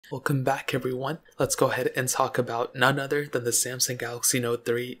Welcome back everyone. Let's go ahead and talk about none other than the Samsung Galaxy Note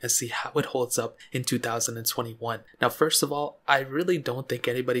 3 and see how it holds up in 2021. Now first of all, I really don't think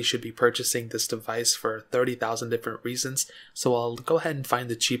anybody should be purchasing this device for 30,000 different reasons, so I'll go ahead and find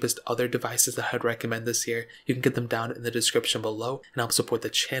the cheapest other devices that I'd recommend this year. You can get them down in the description below and help support the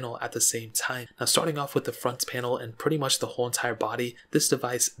channel at the same time. Now starting off with the front panel and pretty much the whole entire body, this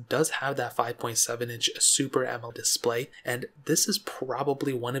device does have that 5.7-inch Super AMOLED display, and this is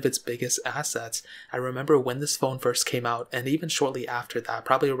probably one of its biggest assets. I remember when this phone first came out, and even shortly after that,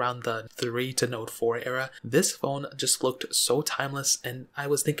 probably around the 3 to Note 4 era, this phone just looked so timeless, and I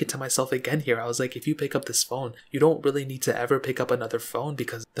was thinking to myself again here, I was like, if you pick up this phone, you don't really need to ever pick up another phone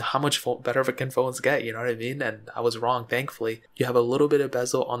because how much better can phones get, you know what I mean? And I was wrong, thankfully. You have a little bit of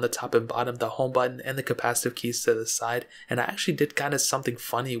bezel on the top and bottom, the home button and the capacitive keys to the side, and I actually did kind of something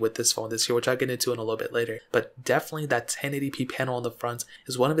funny with this phone this year, which I'll get into in a little bit later, but definitely that 1080p panel on the front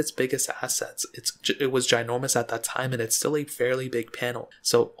is one of its biggest assets. It was ginormous at that time, and it's still a fairly big panel.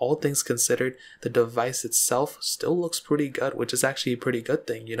 So all things considered, the device itself still looks pretty good, which is actually a pretty good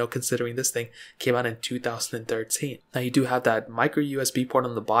thing, you know, considering this thing came out in 2013. Now you do have that micro USB port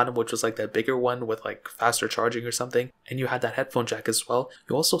on the bottom, which was like that bigger one with like faster charging or something, and you had that headphone jack as well.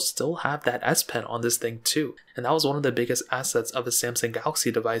 You also still have that S Pen on this thing too, and that was one of the biggest assets of the Samsung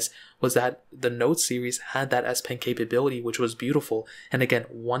Galaxy device, was that the Note series had that S Pen capability, which was beautiful, and again,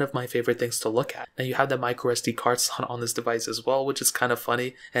 one of my favorite things to look at. Now you have the micro SD card slot on this device as well, which is kind of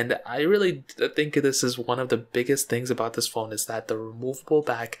funny, and I really think this is one of the biggest things about this phone, is that the removable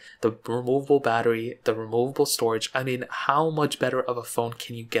back, the removable battery, the removable storage. I mean, how much better of a phone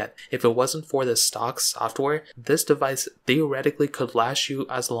can you get? If it wasn't for the stock software, this device theoretically could last you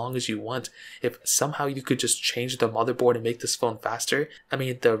as long as you want. If somehow you could just change the motherboard and make this phone faster, I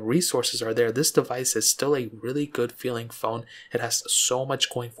mean, the resources are there. This device is still a really good feeling phone. It has so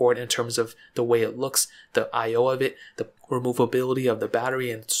much going for it in terms of the way it looks, the I/O of it, the removability of the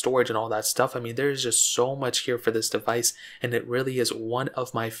battery and storage and all that stuff. I mean, there's just so much here for this device, and it really is one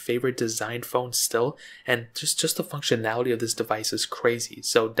of my favorite designed phones still, and just the functionality of this device is crazy.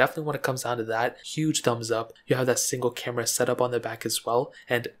 So definitely when it comes down to that, huge thumbs up. You have that single camera setup on the back as well,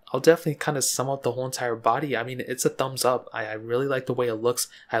 and I'll definitely kind of sum up the whole entire body. I mean, it's a thumbs up. I really like the way it looks.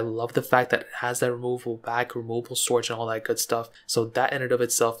 I love the fact that it has that removable back, removable storage and all that good stuff. So that in and of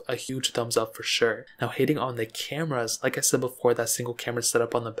itself, a huge thumbs up for sure. Now hitting on the cameras, like I said before, that single camera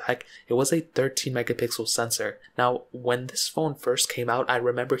setup on the back, it was a 13 megapixel sensor. Now when this phone first came out, I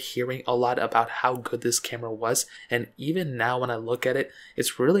remember hearing a lot about how good this camera was, and even now when I look at it,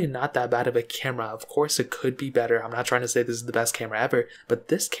 it's really not that bad of a camera. Of course it could be better. I'm not trying to say this is the best camera ever, but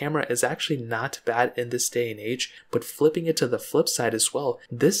this camera is actually not bad in this day and age. But flipping it to the flip side as well,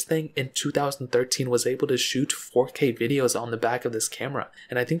 this thing in 2013 was able to shoot 4K videos on the back of this camera,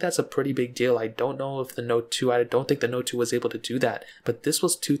 and I think that's a pretty big deal. I don't know if the Note 2, I don't think the Note 2 was able to do that, but this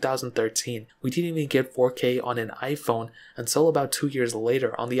was 2013. We didn't even get 4K on an iPhone until about 2 years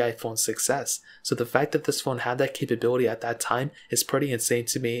later on the iPhone 6s. So the fact that this phone had that capability at that time is pretty insane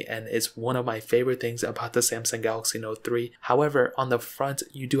to me, and it's one of my favorite things about the Samsung Galaxy Note 3. However, on the front,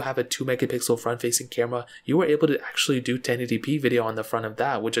 you do have a 2 megapixel front facing camera. You were able to actually do 1080p video on the front of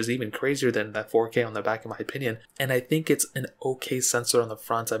that, which is even crazier than that 4K on the back in my opinion. And I think it's an okay sensor on the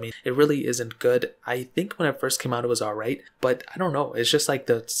front. I mean, it really isn't good. I think when it first came out it was alright, but I don't know, it's just like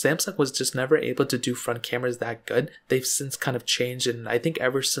the Samsung was just never able to do front cameras that good. They've since kind of changed, and I think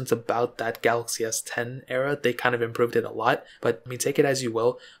ever since about that Galaxy S10 era, they kind of improved it a lot. But I mean, take it as you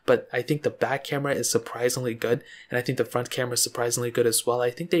will, but I think the back camera is surprisingly good, and I think the front camera is surprisingly good as well.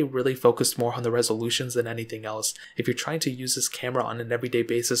 I think they really focused more on the resolutions than anything else. If you're trying to use this camera on an everyday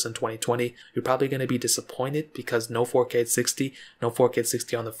basis in 2020, you're probably going to be disappointed because no 4K at 60, no 4K at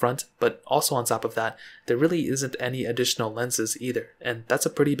 60 on the front, but also on top of that, there really isn't any additional lenses either, and that's a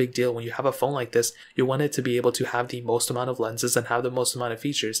pretty big deal. When you have a phone like this, you want it to be able to have the most amount of lenses and have the most amount of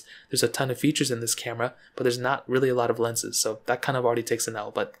features. There's a ton of features in this camera, but there's not really a lot of lenses, so that kind of already takes an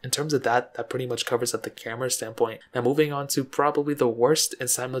L. But in terms of that pretty much covers at the camera standpoint. Now moving on to probably the worst and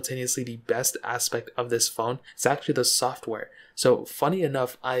simultaneously the best aspect of this phone, it's actually the software. So funny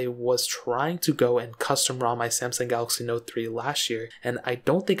enough, I was trying to go and custom ROM my Samsung Galaxy Note 3 last year, and I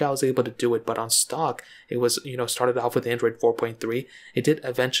don't think I was able to do it, but on stock, it was, started off with Android 4.3. It did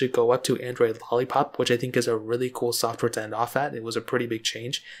eventually go up to Android Lollipop, which I think is a really cool software to end off at. It was a pretty big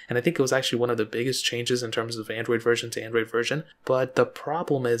change, and I think it was actually one of the biggest changes in terms of Android version to Android version. But the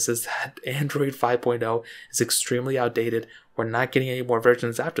problem is that Android 5.0 is extremely outdated. We're not getting any more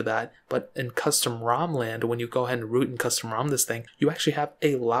versions after that, but in custom ROM land, when you go ahead and root and custom ROM this thing, you actually have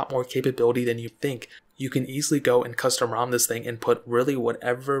a lot more capability than you think. you can easily go and custom ROM this thing and put really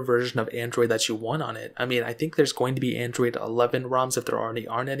whatever version of Android that you want on it. I mean, I think there's going to be Android 11 ROMs if there already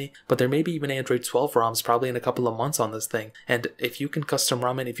aren't any, but there may be even Android 12 ROMs probably in a couple of months on this thing. And if you can custom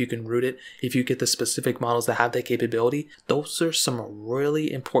ROM it, if you can root it, if you get the specific models that have that capability, those are some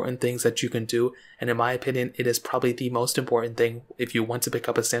really important things that you can do. And in my opinion, it is probably the most important thing if you want to pick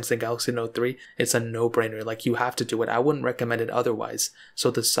up a Samsung Galaxy Note 3. It's a no-brainer. Like, you have to do it. I wouldn't recommend it otherwise.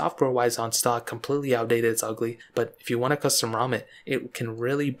 So the software-wise on stock, completely outdated, it's ugly. But if you want to custom ROM it, it can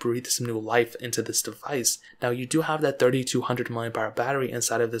really breathe some new life into this device. Now, you do have that 3200 mAh battery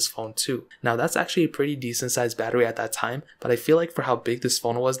inside of this phone too. Now, that's actually a pretty decent sized battery at that time, but I feel like for how big this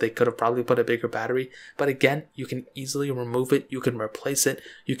phone was, they could have probably put a bigger battery. But again, you can easily remove it. You can replace it.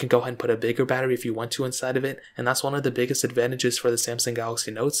 You can go ahead and put a bigger battery if you want to inside of it. And that's one of the biggest advantages for the Samsung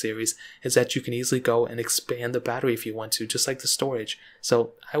Galaxy Note series, is that you can easily go and expand the battery if you want to, just like the storage.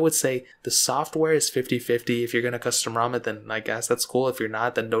 So I would say the software is 50-50. If you're going to custom ROM it, then I guess that's cool. If you're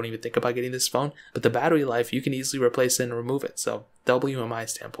not, then don't even think about getting this phone. But the battery life, you can easily replace it and remove it. So W in my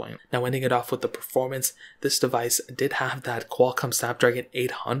standpoint. Now, ending it off with the performance, this device did have that Qualcomm Snapdragon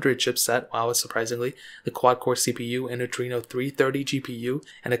 800 chipset, wow, surprisingly, the quad-core CPU, and Adreno 330 GPU,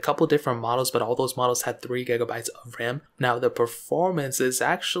 and a couple different models, but all those models had 3 GB of RAM. Now, the performance is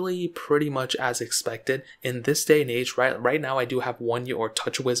actually pretty much as expected. In this day and age, right now, I do have One UI or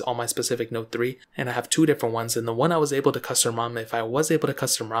TouchWiz on my specific Note 3, and I have 2 different ones, and the one I was able to custom ROM, if I was able to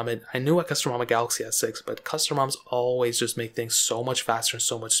custom ROM it, I knew I custom ROM a Galaxy S6, but custom ROMs always just make things so much faster and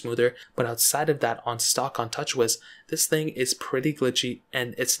so much smoother. But outside of that, on stock on TouchWiz, this thing is pretty glitchy,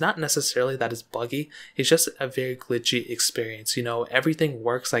 and it's not necessarily that it's buggy, it's just a very glitchy experience. You know, everything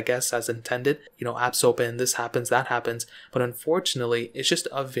works, I guess, as intended. You know, apps open, this happens, that happens, but unfortunately, it's just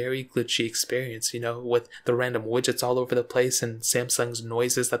a very glitchy experience, you know, with the random widgets all over the place and Samsung's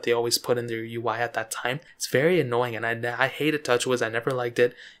noises that they always put in their UI at that time. It's very annoying, and I hated TouchWiz. I never liked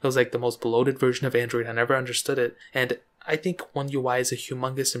it. It was like the most bloated version of Android. I never understood it, and I think One UI is a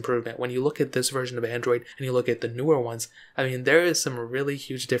humongous improvement. When you look at this version of Android and you look at the newer ones, I mean, there is some really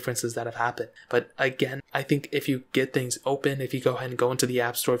huge differences that have happened. But again, I think if you get things open, if you go ahead and go into the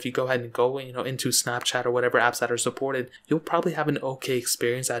App Store, if you go ahead and go, you know, into Snapchat or whatever apps that are supported, you'll probably have an okay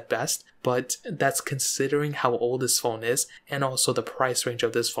experience at best. But that's considering how old this phone is and also the price range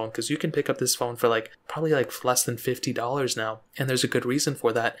of this phone, because you can pick up this phone for probably less than $50 now. And there's a good reason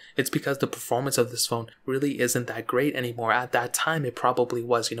for that. It's because the performance of this phone really isn't that great anymore. At that time, it probably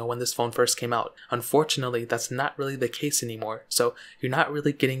was, you know, when this phone first came out. Unfortunately, that's not really the case anymore. So you're not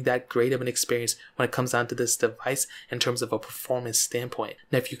really getting that great of an experience when it comes down to this device in terms of a performance standpoint.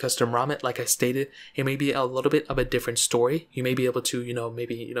 Now, if you custom ROM it, like I stated, it may be a little bit of a different story. You may be able to,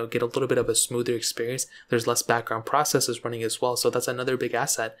 get a little bit of a smoother experience. There's less background processes running as well, so that's another big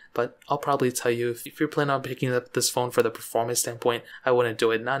asset. But I'll probably tell you, if you're planning on picking up this phone for the performance standpoint, I wouldn't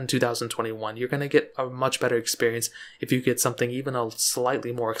do it. Not in 2021. You're going to get a much better experience if you get something even a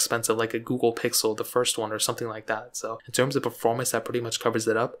slightly more expensive, like a Google Pixel, the first one, or something like that. So in terms of performance, that pretty much covers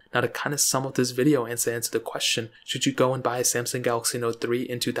it up. Now, to kind of sum up this video and to answer the question, should you go and buy a Samsung Galaxy Note 3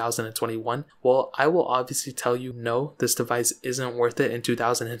 in 2021? Well, I will obviously tell you no, this device isn't worth it in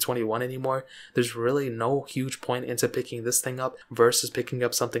 2021 anymore. There's really no huge point into picking this thing up versus picking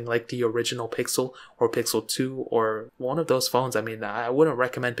up something like the original Pixel or Pixel 2 or one of those phones. I mean, I wouldn't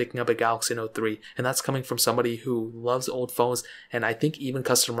recommend picking up a Galaxy Note 3, and that's coming from somebody who loves old phones, and I think even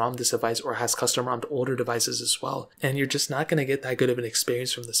custom ROM this device or has custom ROMmed older devices as well. And you're just not going to get that good of an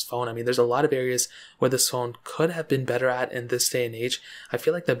experience from this phone. I mean, there's a lot of areas where this phone could have been better at in this day and age. I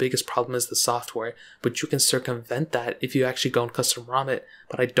feel like the biggest problem is the software, but you can circumvent that if you actually go and custom ROM it.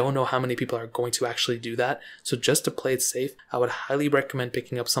 But I don't know how many people are going to actually do that. So just to play it safe, I would highly recommend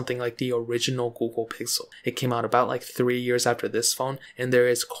picking up something like the original Google Pixel. It came out about 3 years after this phone, and there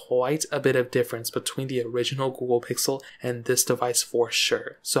is quite a bit of difference between the original Google Pixel and this device for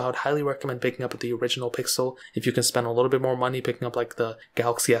sure. So I would highly recommend picking up the original Pixel. If you can spend a little bit more money, picking up the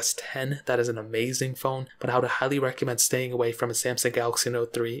Galaxy S10, that is an amazing phone. But I would highly recommend staying away from a Samsung Galaxy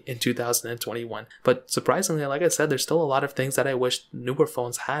Note 3 in 2021. But surprisingly, like I said, there's still a lot of things that I wish newer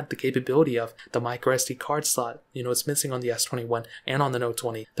phones had the capability of. The micro SD card slot, it's missing on the S21 and on the Note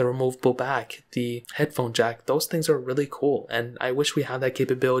 20. The removable back, the headphone jack, those things are really cool, and I wish we had that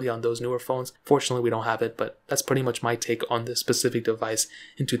capability on those newer phones. Fortunately, we don't have it, but that's pretty much my take on this specific device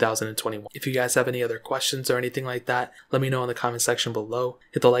in 2021. If you guys have any other questions or anything like that, let me know in the comment section below.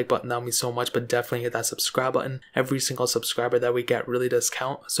 Hit the like button, that would mean so much, but definitely hit that subscribe button. Every single subscriber that we get really does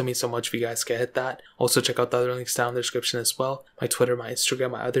count, so it means so much if you guys can hit that. Also, check out the other links down in the description as well. My Twitter, my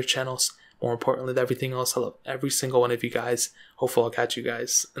Instagram, my other channels. More importantly than everything else, I love every single one of you guys. Hopefully I'll catch you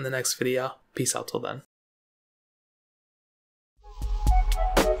guys in the next video. Peace out till then.